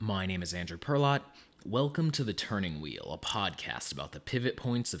My name is Andrew Perlott. Welcome to The Turning Wheel, a podcast about the pivot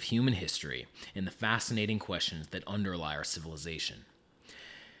points of human history and the fascinating questions that underlie our civilization.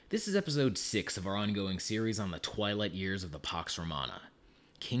 This is episode 6 of our ongoing series on the twilight years of the Pax Romana,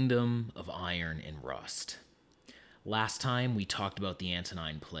 Kingdom of Iron and Rust. Last time, we talked about the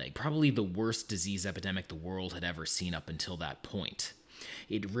Antonine Plague, probably the worst disease epidemic the world had ever seen up until that point.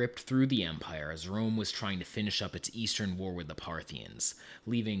 It ripped through the empire as Rome was trying to finish up its eastern war with the Parthians,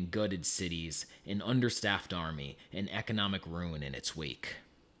 leaving gutted cities, an understaffed army, and economic ruin in its wake.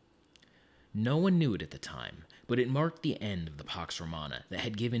 No one knew it at the time, but it marked the end of the Pax Romana that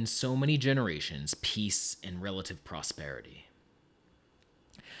had given so many generations peace and relative prosperity.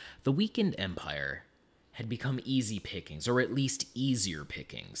 The weakened empire had become easy pickings, or at least easier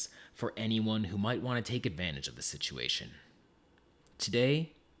pickings, for anyone who might want to take advantage of the situation.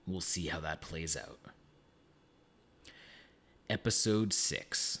 Today, we'll see how that plays out. Episode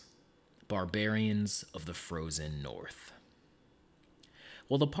 6: Barbarians of the Frozen North.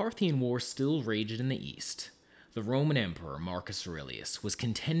 While the Parthian War still raged in the east, the Roman Emperor Marcus Aurelius was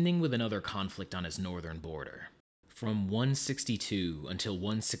contending with another conflict on his northern border. From 162 until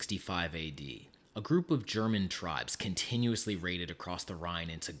 165 AD, a group of German tribes continuously raided across the Rhine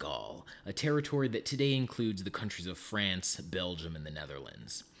into Gaul, a territory that today includes the countries of France, Belgium, and the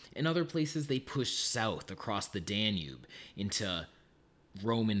Netherlands. In other places, they pushed south across the Danube into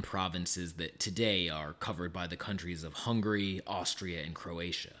Roman provinces that today are covered by the countries of Hungary, Austria, and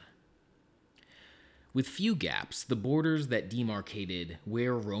Croatia. With few gaps, the borders that demarcated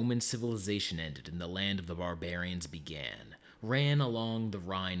where Roman civilization ended and the land of the barbarians began ran along the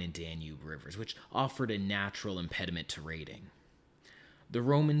Rhine and Danube rivers, which offered a natural impediment to raiding. The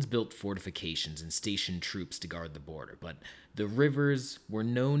Romans built fortifications and stationed troops to guard the border, but the rivers were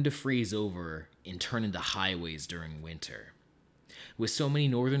known to freeze over and turn into highways during winter. With so many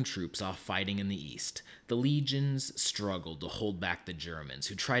northern troops off fighting in the east, the legions struggled to hold back the Germans,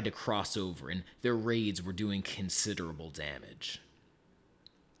 who tried to cross over, and their raids were doing considerable damage.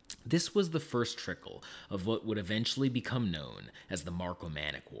 This was the first trickle of what would eventually become known as the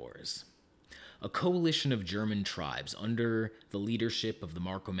Marcomannic Wars. A coalition of German tribes under the leadership of the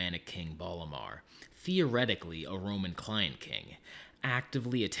Marcomannic king Bolimar, theoretically a Roman client king,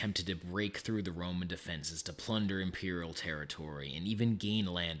 actively attempted to break through the Roman defenses to plunder imperial territory and even gain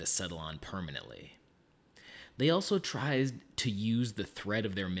land to settle on permanently. They also tried to use the threat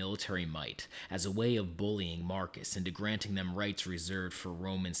of their military might as a way of bullying Marcus into granting them rights reserved for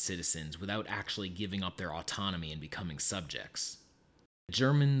Roman citizens without actually giving up their autonomy and becoming subjects. The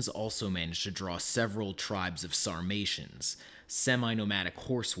Germans also managed to draw several tribes of Sarmatians, semi-nomadic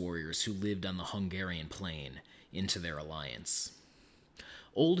horse warriors who lived on the Hungarian plain, into their alliance.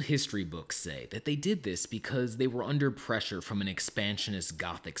 Old history books say that they did this because they were under pressure from an expansionist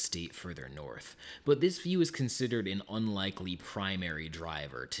Gothic state further north, but this view is considered an unlikely primary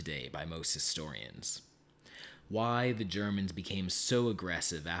driver today by most historians. Why the Germans became so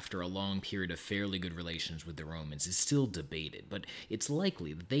aggressive after a long period of fairly good relations with the Romans is still debated, but it's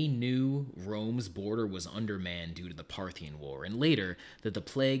likely that they knew Rome's border was undermanned due to the Parthian War, and later that the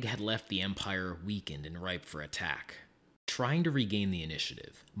plague had left the empire weakened and ripe for attack. Trying to regain the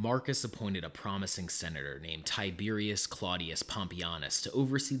initiative, Marcus appointed a promising senator named Tiberius Claudius Pompeianus to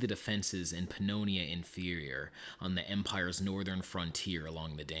oversee the defenses in Pannonia Inferior on the empire's northern frontier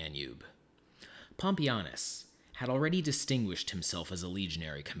along the Danube. Pompeianus had already distinguished himself as a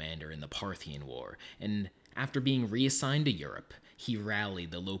legionary commander in the Parthian War, and after being reassigned to Europe, he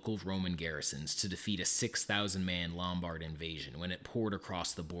rallied the local Roman garrisons to defeat a 6,000-man Lombard invasion when it poured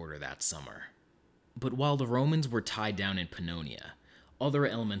across the border that summer. But while the Romans were tied down in Pannonia, other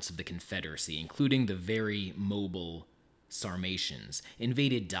elements of the Confederacy, including the very mobile Sarmatians,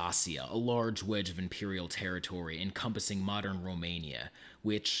 invaded Dacia, a large wedge of imperial territory encompassing modern Romania,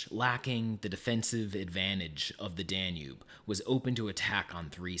 which, lacking the defensive advantage of the Danube, was open to attack on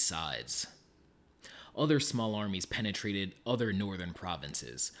three sides. Other small armies penetrated other northern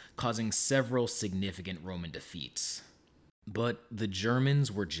provinces, causing several significant Roman defeats. But the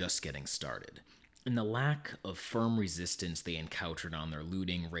Germans were just getting started, and the lack of firm resistance they encountered on their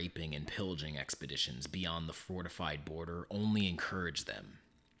looting, raping, and pillaging expeditions beyond the fortified border only encouraged them.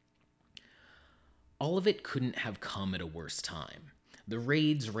 All of it couldn't have come at a worse time. The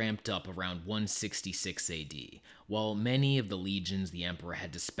raids ramped up around 166 AD, while many of the legions the emperor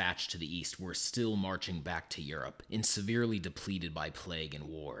had dispatched to the east were still marching back to Europe and severely depleted by plague and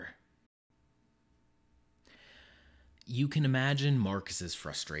war. You can imagine Marcus's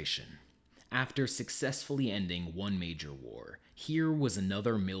frustration. After successfully ending one major war, here was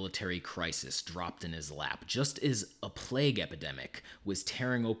another military crisis dropped in his lap, just as a plague epidemic was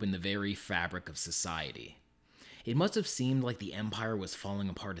tearing open the very fabric of society. It must have seemed like the empire was falling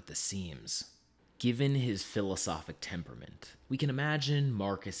apart at the seams. Given his philosophic temperament, we can imagine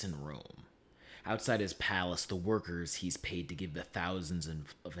Marcus in Rome. Outside his palace, the workers he's paid to give the thousands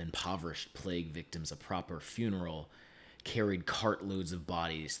of impoverished plague victims a proper funeral carried cartloads of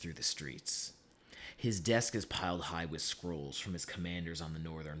bodies through the streets. His desk is piled high with scrolls from his commanders on the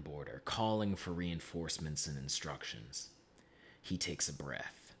northern border, calling for reinforcements and instructions. He takes a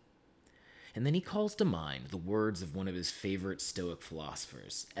breath. And then he calls to mind the words of one of his favorite Stoic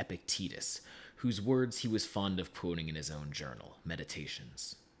philosophers, Epictetus, whose words he was fond of quoting in his own journal,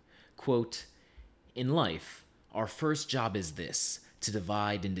 Meditations. Quote, "In life, our first job is this, to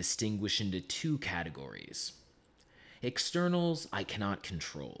divide and distinguish into two categories. Externals I cannot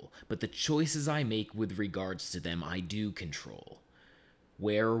control, but the choices I make with regards to them I do control.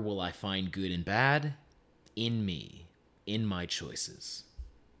 Where will I find good and bad? In me, in my choices."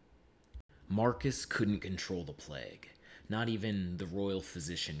 Marcus couldn't control the plague. Not even the royal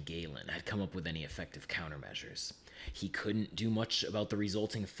physician Galen had come up with any effective countermeasures. He couldn't do much about the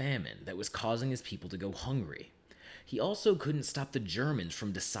resulting famine that was causing his people to go hungry. He also couldn't stop the Germans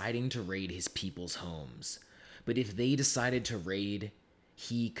from deciding to raid his people's homes. But if they decided to raid,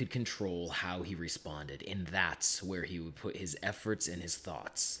 he could control how he responded, and that's where he would put his efforts and his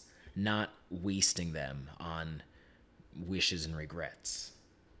thoughts, not wasting them on wishes and regrets.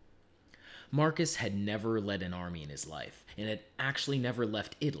 Marcus had never led an army in his life, and had actually never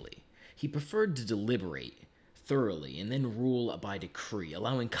left Italy. He preferred to deliberate thoroughly and then rule by decree,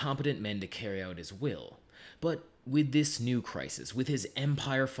 allowing competent men to carry out his will. But with this new crisis, with his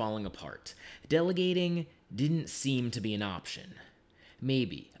empire falling apart, delegating didn't seem to be an option.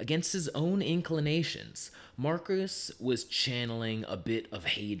 Maybe, against his own inclinations, Marcus was channeling a bit of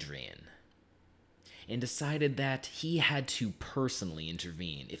Hadrian and decided that he had to personally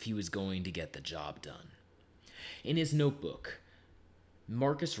intervene if he was going to get the job done. In his notebook,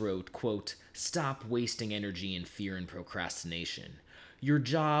 Marcus wrote, quote, "Stop wasting energy in fear and procrastination. Your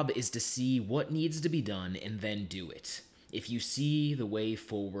job is to see what needs to be done and then do it. If you see the way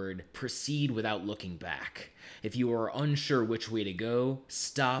forward, proceed without looking back. If you are unsure which way to go,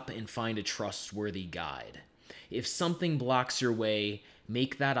 stop and find a trustworthy guide. If something blocks your way,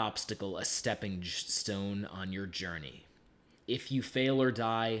 make that obstacle a stepping stone on your journey. If you fail or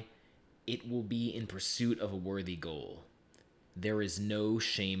die, it will be in pursuit of a worthy goal. There is no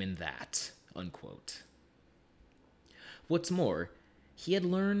shame in that." Unquote. What's more, he had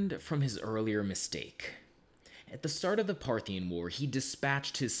learned from his earlier mistake. At the start of the Parthian War, he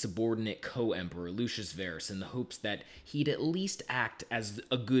dispatched his subordinate co-emperor Lucius Verus in the hopes that he'd at least act as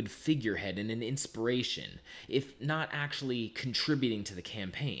a good figurehead and an inspiration, if not actually contributing to the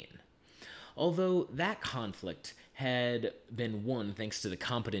campaign. Although that conflict had been won thanks to the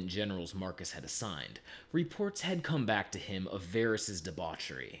competent generals Marcus had assigned, reports had come back to him of Verus's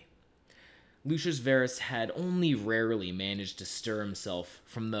debauchery. Lucius Verus had only rarely managed to stir himself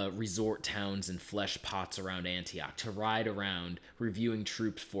from the resort towns and flesh pots around Antioch to ride around reviewing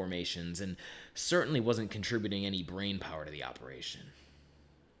troop formations, and certainly wasn't contributing any brain power to the operation.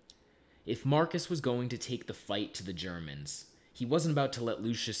 If Marcus was going to take the fight to the Germans, he wasn't about to let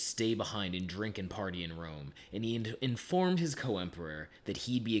Lucius stay behind and drink and party in Rome, and he informed his co-emperor that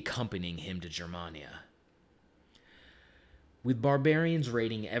he'd be accompanying him to Germania. With barbarians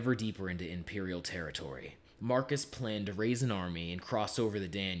raiding ever deeper into imperial territory, Marcus planned to raise an army and cross over the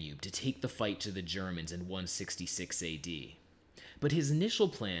Danube to take the fight to the Germans in 166 AD. But his initial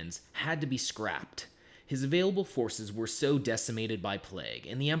plans had to be scrapped. His available forces were so decimated by plague,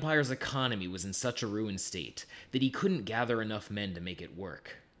 and the empire's economy was in such a ruined state, that he couldn't gather enough men to make it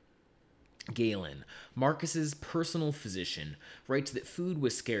work. Galen, Marcus's personal physician, writes that food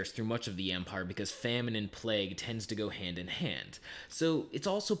was scarce through much of the empire because famine and plague tends to go hand in hand. So it's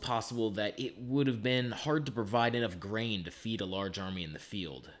also possible that it would have been hard to provide enough grain to feed a large army in the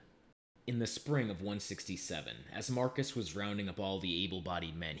field. In the spring of 167, as Marcus was rounding up all the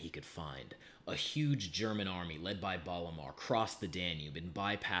able-bodied men he could find, a huge German army led by Balamar crossed the Danube and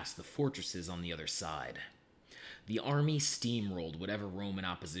bypassed the fortresses on the other side. The army steamrolled whatever Roman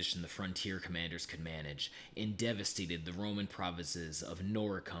opposition the frontier commanders could manage, and devastated the Roman provinces of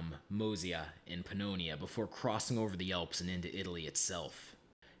Noricum, Moesia, and Pannonia before crossing over the Alps and into Italy itself.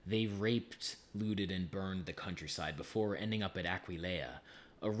 They raped, looted, and burned the countryside before ending up at Aquileia,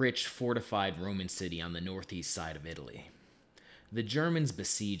 a rich, fortified Roman city on the northeast side of Italy. The Germans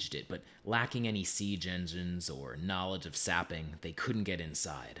besieged it, but lacking any siege engines or knowledge of sapping, they couldn't get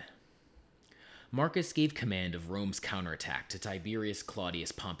inside. Marcus gave command of Rome's counterattack to Tiberius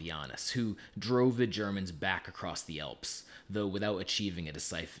Claudius Pompeianus, who drove the Germans back across the Alps, though without achieving a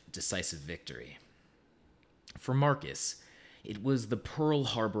decisive victory. For Marcus, it was the Pearl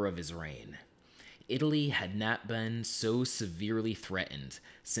Harbor of his reign. Italy had not been so severely threatened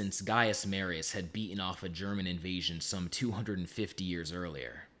since Gaius Marius had beaten off a German invasion some 250 years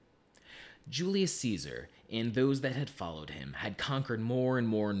earlier. Julius Caesar and those that had followed him had conquered more and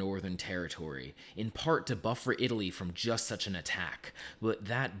more northern territory, in part to buffer Italy from just such an attack, but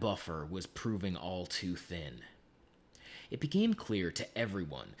that buffer was proving all too thin. It became clear to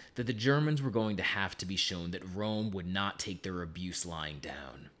everyone that the Germans were going to have to be shown that Rome would not take their abuse lying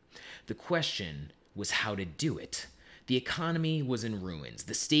down. The question was how to do it. The economy was in ruins,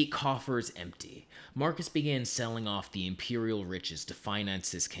 the state coffers empty. Marcus began selling off the imperial riches to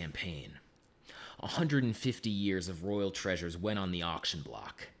finance his campaign. 150 years of royal treasures went on the auction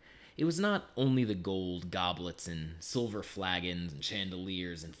block. It was not only the gold goblets and silver flagons and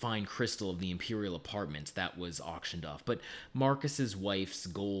chandeliers and fine crystal of the imperial apartments that was auctioned off, but Marcus's wife's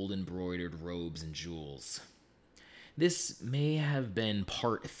gold-embroidered robes and jewels. This may have been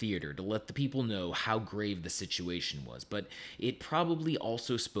part theater to let the people know how grave the situation was, but it probably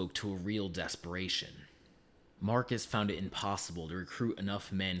also spoke to a real desperation. Marcus found it impossible to recruit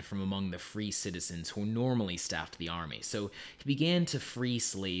enough men from among the free citizens who normally staffed the army, so he began to free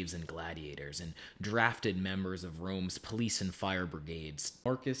slaves and gladiators, and drafted members of Rome's police and fire brigades.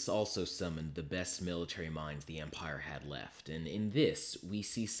 Marcus also summoned the best military minds the empire had left, and in this we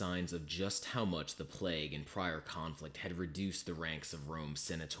see signs of just how much the plague and prior conflict had reduced the ranks of Rome's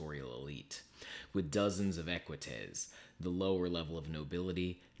senatorial elite. With dozens of equites, the lower level of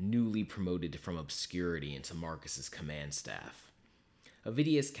nobility, newly promoted from obscurity into Marcus's command staff.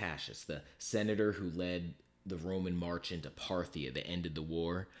 Avidius Cassius, the senator who led the Roman march into Parthia that ended the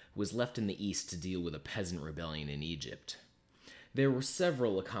war, was left in the east to deal with a peasant rebellion in Egypt. There were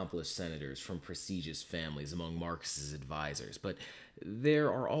several accomplished senators from prestigious families among Marcus's advisors, but there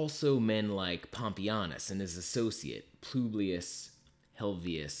are also men like Pompeianus and his associate, Publius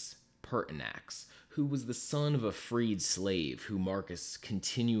Helvius Pertinax, who was the son of a freed slave who Marcus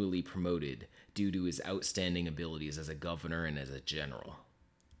continually promoted due to his outstanding abilities as a governor and as a general.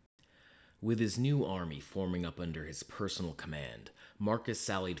 With his new army forming up under his personal command, Marcus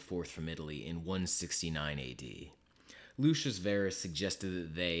sallied forth from Italy in 169 AD. Lucius Verus suggested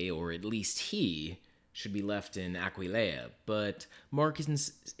that they, or at least he, should be left in Aquileia, but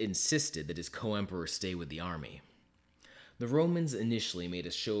Marcus insisted that his co-emperor stay with the army. The Romans initially made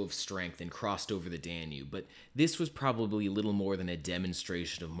a show of strength and crossed over the Danube, but this was probably little more than a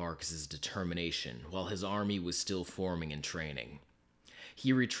demonstration of Marcus's determination while his army was still forming and training.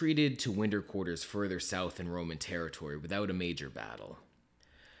 He retreated to winter quarters further south in Roman territory without a major battle.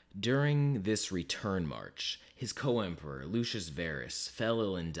 During this return march, his co-emperor, Lucius Verus, fell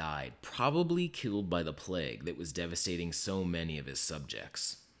ill and died, probably killed by the plague that was devastating so many of his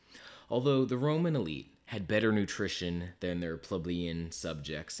subjects. Although the Roman elite had better nutrition than their plebeian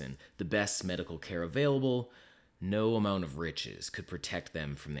subjects and the best medical care available, no amount of riches could protect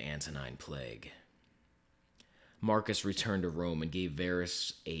them from the Antonine plague. Marcus returned to Rome and gave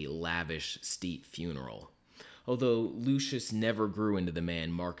Verus a lavish state funeral. Although Lucius never grew into the man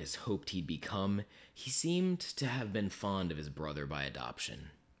Marcus hoped he'd become, he seemed to have been fond of his brother by adoption.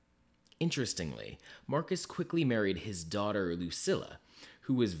 Interestingly, Marcus quickly married his daughter Lucilla,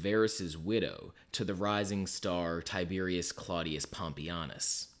 who was Verus's widow, to the rising star Tiberius Claudius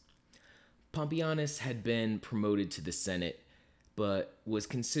Pompeianus. Pompeianus had been promoted to the Senate, but was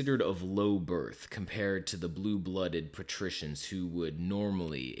considered of low birth compared to the blue-blooded patricians who would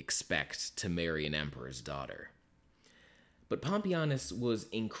normally expect to marry an emperor's daughter. But Pompeianus was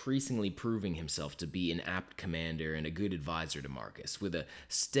increasingly proving himself to be an apt commander and a good advisor to Marcus, with a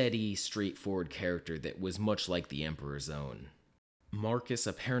steady, straightforward character that was much like the emperor's own. Marcus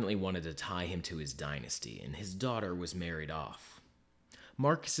apparently wanted to tie him to his dynasty, and his daughter was married off.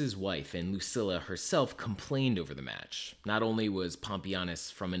 Marcus's wife and Lucilla herself complained over the match. Not only was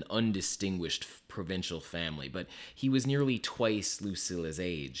Pompeianus from an undistinguished provincial family, but he was nearly twice Lucilla's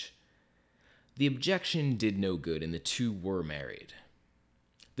age. The objection did no good, and the two were married.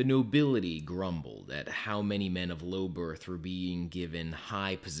 The nobility grumbled at how many men of low birth were being given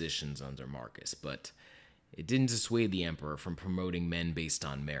high positions under Marcus, but it didn't dissuade the emperor from promoting men based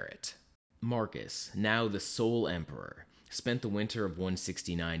on merit. Marcus, now the sole emperor, spent the winter of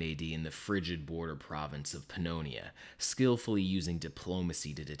 169 AD in the frigid border province of Pannonia, skillfully using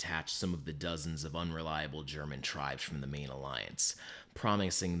diplomacy to detach some of the dozens of unreliable German tribes from the main alliance,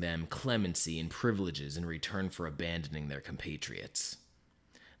 promising them clemency and privileges in return for abandoning their compatriots.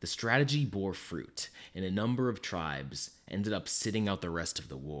 The strategy bore fruit, and a number of tribes ended up sitting out the rest of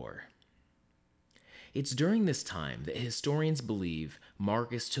the war. It's during this time that historians believe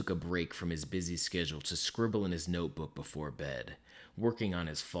Marcus took a break from his busy schedule to scribble in his notebook before bed, working on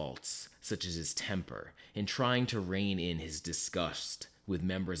his faults, such as his temper, and trying to rein in his disgust with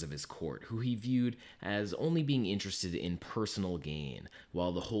members of his court, who he viewed as only being interested in personal gain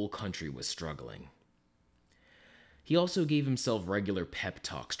while the whole country was struggling. He also gave himself regular pep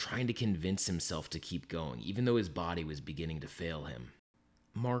talks, trying to convince himself to keep going, even though his body was beginning to fail him.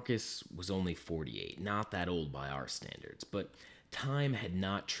 Marcus was only 48, not that old by our standards, but time had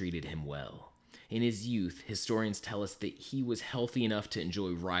not treated him well. In his youth, historians tell us that he was healthy enough to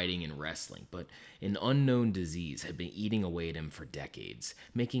enjoy riding and wrestling, but an unknown disease had been eating away at him for decades,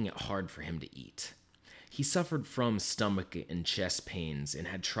 making it hard for him to eat. He suffered from stomach and chest pains and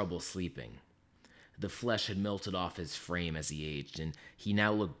had trouble sleeping. The flesh had melted off his frame as he aged, and he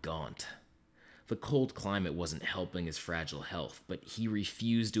now looked gaunt. The cold climate wasn't helping his fragile health, but he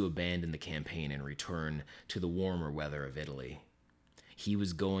refused to abandon the campaign and return to the warmer weather of Italy. He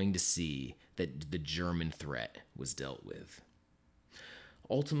was going to see that the German threat was dealt with.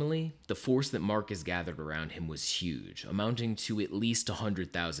 Ultimately, the force that Marcus gathered around him was huge, amounting to at least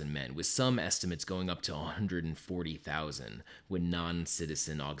 100,000 men, with some estimates going up to 140,000 when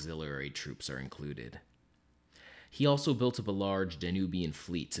non-citizen auxiliary troops are included. He also built up a large Danubian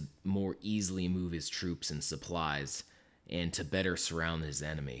fleet to more easily move his troops and supplies, and to better surround his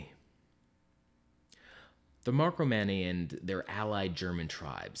enemy. The Marcomanni and their allied German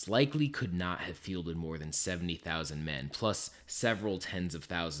tribes likely could not have fielded more than 70,000 men, plus several tens of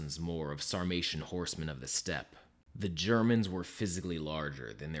thousands more of Sarmatian horsemen of the steppe. The Germans were physically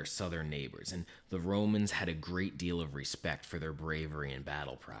larger than their southern neighbors, and the Romans had a great deal of respect for their bravery and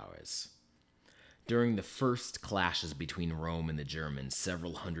battle prowess. During the first clashes between Rome and the Germans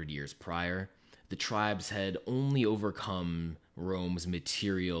several hundred years prior, the tribes had only overcome Rome's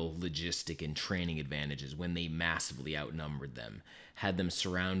material, logistic, and training advantages when they massively outnumbered them, had them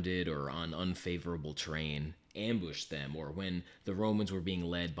surrounded or on unfavorable terrain, ambushed them, or when the Romans were being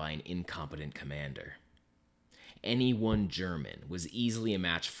led by an incompetent commander. Any one German was easily a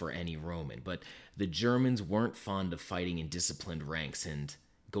match for any Roman, but the Germans weren't fond of fighting in disciplined ranks and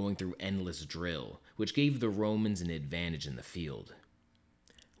going through endless drill, which gave the Romans an advantage in the field.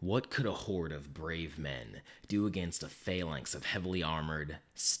 What could a horde of brave men do against a phalanx of heavily armored,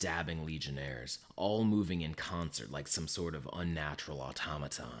 stabbing legionnaires, all moving in concert like some sort of unnatural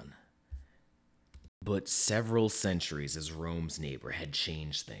automaton? But several centuries as Rome's neighbor had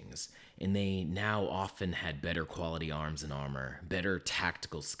changed things, and they now often had better quality arms and armor, better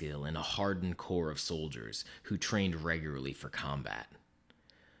tactical skill, and a hardened core of soldiers who trained regularly for combat.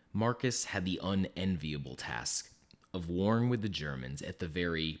 Marcus had the unenviable task of warring with the Germans at the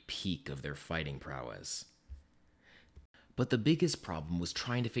very peak of their fighting prowess. But the biggest problem was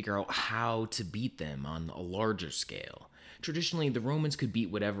trying to figure out how to beat them on a larger scale. Traditionally, the Romans could beat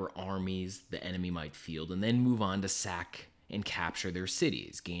whatever armies the enemy might field and then move on to sack and capture their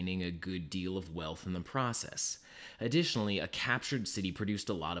cities, gaining a good deal of wealth in the process. Additionally, a captured city produced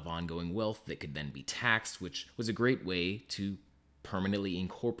a lot of ongoing wealth that could then be taxed, which was a great way to permanently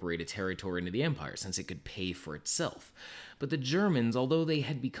incorporate a territory into the empire, since it could pay for itself. But the Germans, although they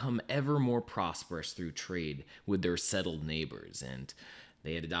had become ever more prosperous through trade with their settled neighbors, and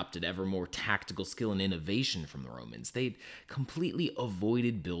they had adopted ever more tactical skill and innovation from the Romans, they'd completely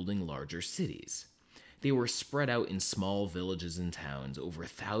avoided building larger cities. They were spread out in small villages and towns over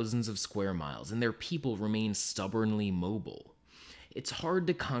thousands of square miles, and their people remained stubbornly mobile. It's hard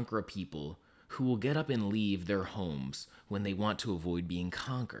to conquer a people who will get up and leave their homes when they want to avoid being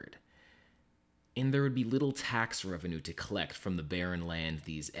conquered. And there would be little tax revenue to collect from the barren land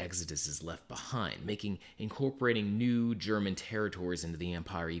these exoduses left behind, making incorporating new German territories into the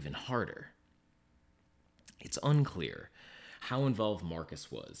empire even harder. It's unclear how involved Marcus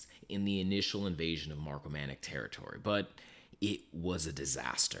was in the initial invasion of Marcomannic territory, but it was a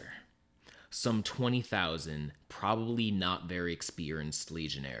disaster. Some 20,000, probably not very experienced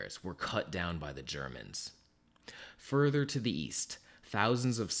legionnaires were cut down by the Germans. Further to the east,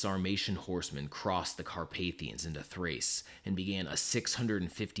 thousands of Sarmatian horsemen crossed the Carpathians into Thrace and began a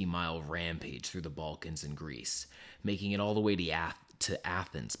 650-mile rampage through the Balkans and Greece, making it all the way to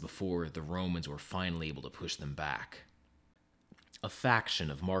Athens before the Romans were finally able to push them back. A faction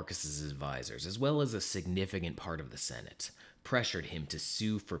of Marcus's advisors, as well as a significant part of the Senate, pressured him to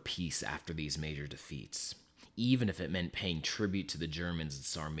sue for peace after these major defeats, even if it meant paying tribute to the Germans and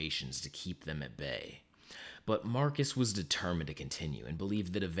Sarmatians to keep them at bay. But Marcus was determined to continue and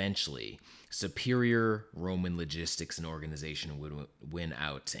believed that eventually superior Roman logistics and organization would win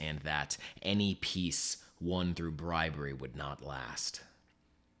out, and that any peace won through bribery would not last.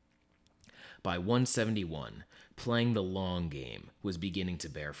 By 171, playing the long game was beginning to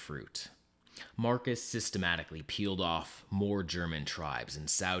bear fruit. Marcus systematically peeled off more German tribes and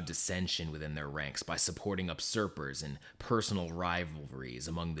sowed dissension within their ranks by supporting usurpers and personal rivalries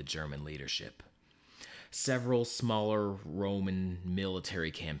among the German leadership. Several smaller Roman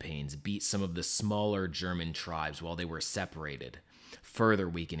military campaigns beat some of the smaller German tribes while they were separated, further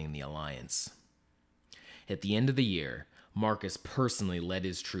weakening the alliance. At the end of the year, Marcus personally led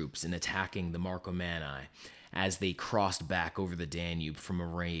his troops in attacking the Marcomanni as they crossed back over the Danube from a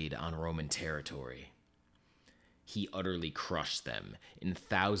raid on Roman territory. He utterly crushed them, and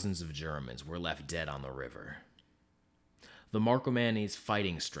thousands of Germans were left dead on the river. The Marcomanni's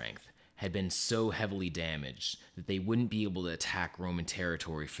fighting strength had been so heavily damaged that they wouldn't be able to attack Roman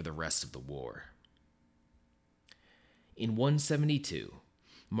territory for the rest of the war. In 172,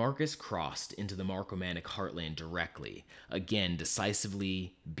 Marcus crossed into the Marcomannic heartland directly, again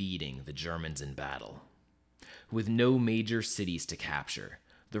decisively beating the Germans in battle. With no major cities to capture,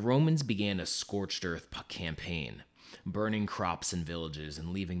 the Romans began a scorched earth campaign, burning crops and villages and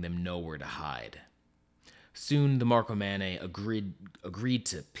leaving them nowhere to hide. Soon the Marcomanni agreed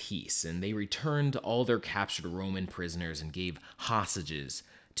to peace, and they returned all their captured Roman prisoners and gave hostages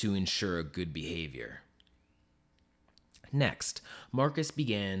to ensure a good behavior. Next, Marcus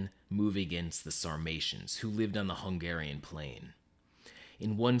began moving against the Sarmatians, who lived on the Hungarian plain.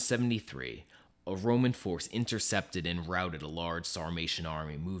 In 173, a Roman force intercepted and routed a large Sarmatian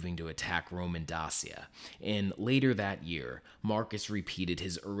army moving to attack Roman Dacia, and later that year, Marcus repeated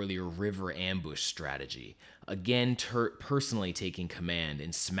his earlier river ambush strategy, again personally taking command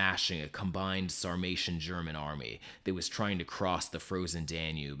and smashing a combined Sarmatian-German army that was trying to cross the frozen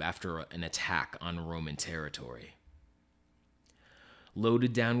Danube after an attack on Roman territory.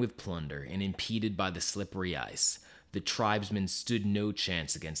 Loaded down with plunder and impeded by the slippery ice, the tribesmen stood no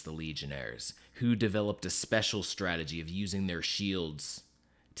chance against the legionnaires, who developed a special strategy of using their shields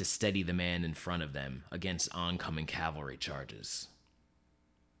to steady the man in front of them against oncoming cavalry charges.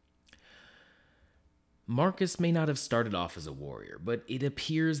 Marcus may not have started off as a warrior, but it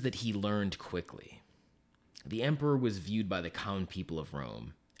appears that he learned quickly. The emperor was viewed by the common people of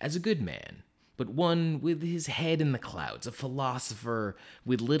Rome as a good man, but one with his head in the clouds, a philosopher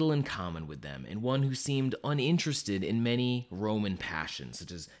with little in common with them, and one who seemed uninterested in many Roman passions,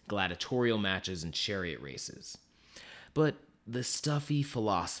 such as gladiatorial matches and chariot races. But the stuffy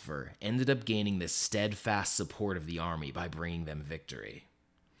philosopher ended up gaining the steadfast support of the army by bringing them victory.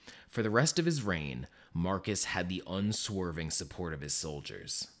 For the rest of his reign, Marcus had the unswerving support of his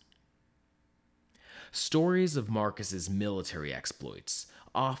soldiers. Stories of Marcus's military exploits,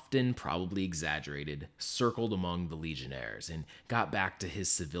 often probably exaggerated, circled among the legionnaires and got back to his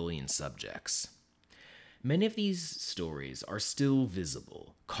civilian subjects. Many of these stories are still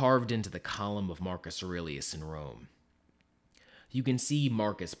visible, carved into the column of Marcus Aurelius in Rome. You can see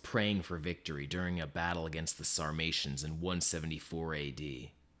Marcus praying for victory during a battle against the Sarmatians in 174 AD.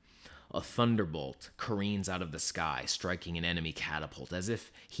 A thunderbolt careens out of the sky, striking an enemy catapult, as if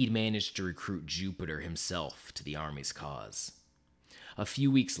he'd managed to recruit Jupiter himself to the army's cause. A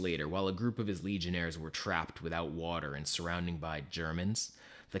few weeks later, while a group of his legionnaires were trapped without water and surrounded by Germans,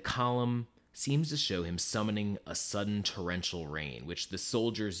 the column seems to show him summoning a sudden torrential rain, which the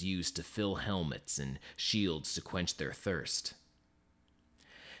soldiers used to fill helmets and shields to quench their thirst.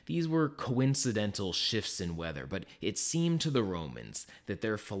 These were coincidental shifts in weather, but it seemed to the Romans that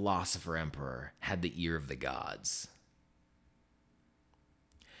their philosopher emperor had the ear of the gods.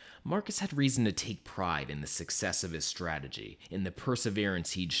 Marcus had reason to take pride in the success of his strategy, in the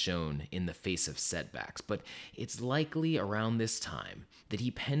perseverance he'd shown in the face of setbacks, but it's likely around this time that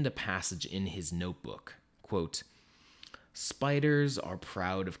he penned a passage in his notebook, quote, "Spiders are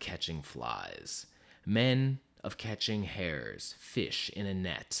proud of catching flies, men of catching hares, fish in a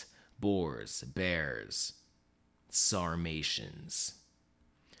net, boars, bears, Sarmatians.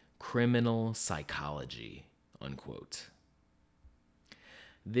 Criminal psychology," unquote.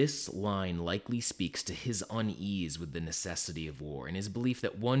 This line likely speaks to his unease with the necessity of war and his belief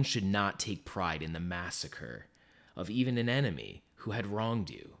that one should not take pride in the massacre of even an enemy who had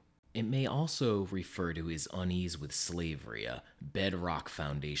wronged you. It may also refer to his unease with slavery, a bedrock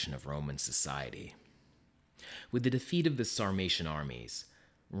foundation of Roman society. With the defeat of the Sarmatian armies,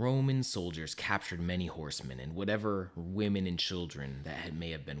 Roman soldiers captured many horsemen and whatever women and children that may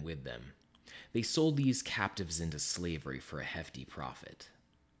have been with them. They sold these captives into slavery for a hefty profit.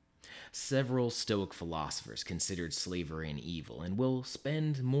 Several Stoic philosophers considered slavery an evil, and we'll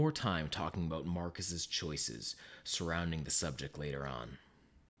spend more time talking about Marcus's choices surrounding the subject later on.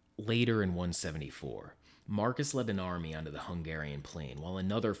 Later in 174, Marcus led an army onto the Hungarian plain while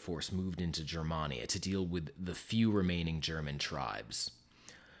another force moved into Germania to deal with the few remaining German tribes.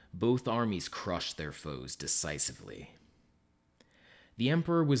 Both armies crushed their foes decisively. The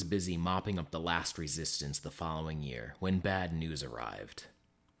emperor was busy mopping up the last resistance the following year when bad news arrived.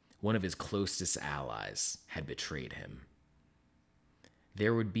 One of his closest allies had betrayed him.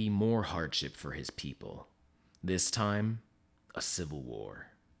 There would be more hardship for his people. This time, a civil war.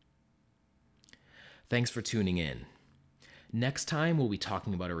 Thanks for tuning in. Next time, we'll be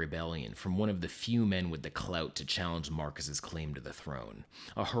talking about a rebellion from one of the few men with the clout to challenge Marcus's claim to the throne,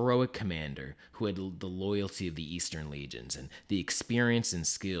 a heroic commander who had the loyalty of the Eastern legions and the experience and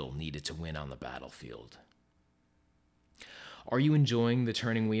skill needed to win on the battlefield. Are you enjoying The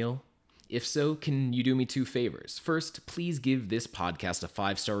Turning Wheel? If so, can you do me two favors? First, please give this podcast a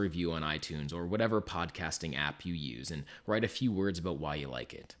 5-star review on iTunes or whatever podcasting app you use and write a few words about why you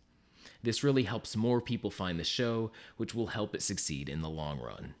like it. This really helps more people find the show, which will help it succeed in the long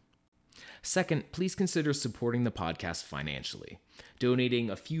run. Second, please consider supporting the podcast financially.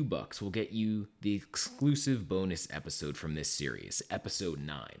 Donating a few bucks will get you the exclusive bonus episode from this series, episode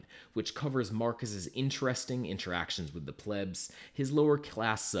 9, which covers Marcus's interesting interactions with the plebs, his lower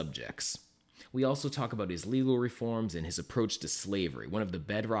class subjects. We also talk about his legal reforms and his approach to slavery, one of the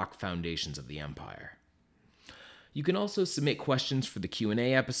bedrock foundations of the empire. You can also submit questions for the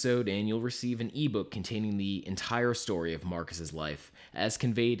Q&A episode, and you'll receive an ebook containing the entire story of Marcus's life, as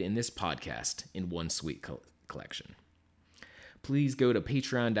conveyed in this podcast in one sweet collection. Please go to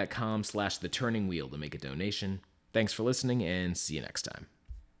patreon.com/theturningwheel to make a donation. Thanks for listening, and see you next time.